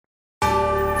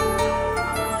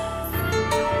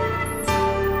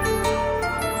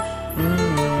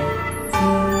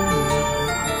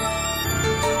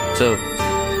too.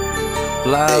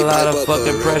 Apply a lot of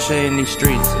fucking pressure in these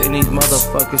streets, in these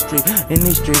motherfucking streets, in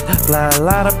these streets. Apply a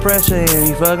lot of pressure in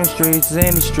these fucking streets,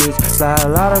 in these streets. Apply a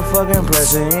lot of fucking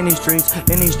pressure in these streets,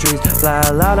 in these streets. Apply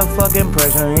a lot of fucking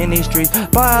pressure in these streets.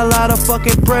 Apply a lot of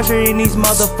fucking pressure in these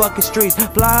motherfucking streets.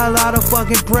 Apply a lot of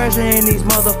fucking pressure in these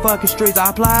motherfucking streets.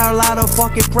 I apply a lot of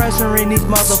fucking pressure in these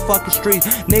motherfucking streets.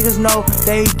 Niggas know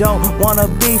they don't wanna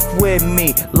beef with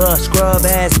me. Little scrub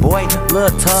ass boy,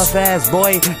 little tough ass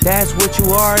boy. That's what you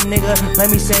are, nigga. Let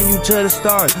me send you to the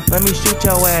stars. Let me shoot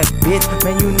your ass, bitch.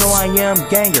 Man, you know I am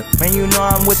ganger. Man, you know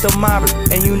I'm with the mobbers.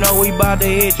 And you know we bout to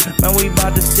hit you. Man, we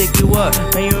bout to stick you up.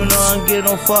 Man, you know I'm getting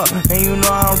on fuck. Man, you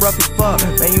know I'm rough as fuck.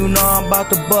 Man, you know I'm about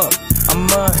to buck.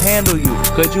 I'ma handle you,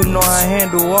 cause you know I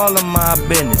handle all of my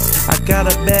business. I got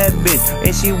a bad bitch,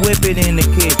 and she whip it in the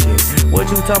kitchen. What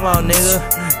you talking about, nigga?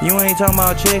 You ain't talking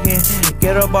about chicken.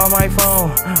 Get up on my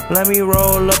phone. Let me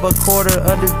roll up a quarter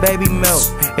of this baby milk.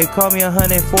 It cost me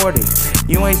 140.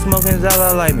 You ain't smoking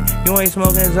Zaza like me. You ain't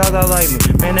smoking Zaza like me.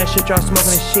 Man, that shit y'all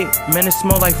smoking is shit. Man, it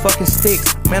smell like fucking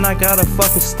sticks. Man, I got a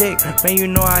fucking stick. Man, you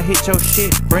know I hit your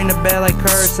shit. Bring the bag like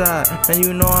curbside. Man,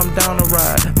 you know I'm down to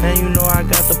ride. Man, you know I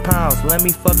got the pounds. Let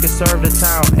me fucking serve the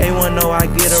town. A1 know I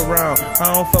get around.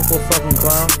 I don't fuck with fucking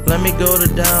clown. Let me go to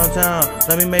downtown.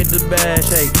 Let me make the bag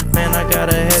shake. Man, I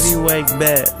got a heavyweight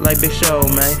bet like Big Show,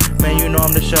 man. Man, you know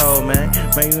I'm the show, man.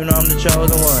 Man, you know I'm the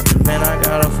chosen one. Man, I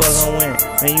gotta fucking win.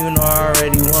 Man, you know I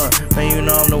already won. Man, you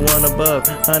know I'm the one above.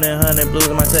 100 blues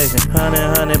in my section.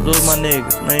 100 blues my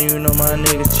niggas. Man, you know my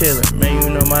niggas chillin'. Man, you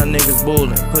know my niggas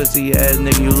bullin'. Pussy ass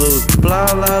nigga, you lose. Apply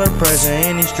a lot of pressure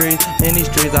in these streets. In these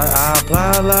streets, I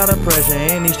apply a lot of pressure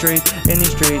in these streets. In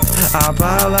these streets, I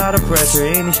apply a lot of pressure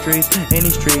in these streets. In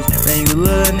these streets, man, you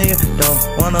little nigga don't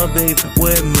wanna be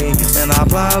with me. Man, I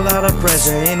apply a lot of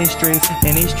pressure in these streets.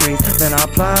 In these streets, man, I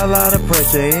apply a lot of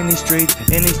pressure in these streets.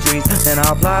 In these streets, man,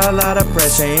 I apply a lot of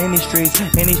pressure in these streets.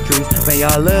 In these streets, man,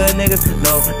 y'all little niggas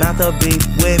know not to be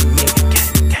with me.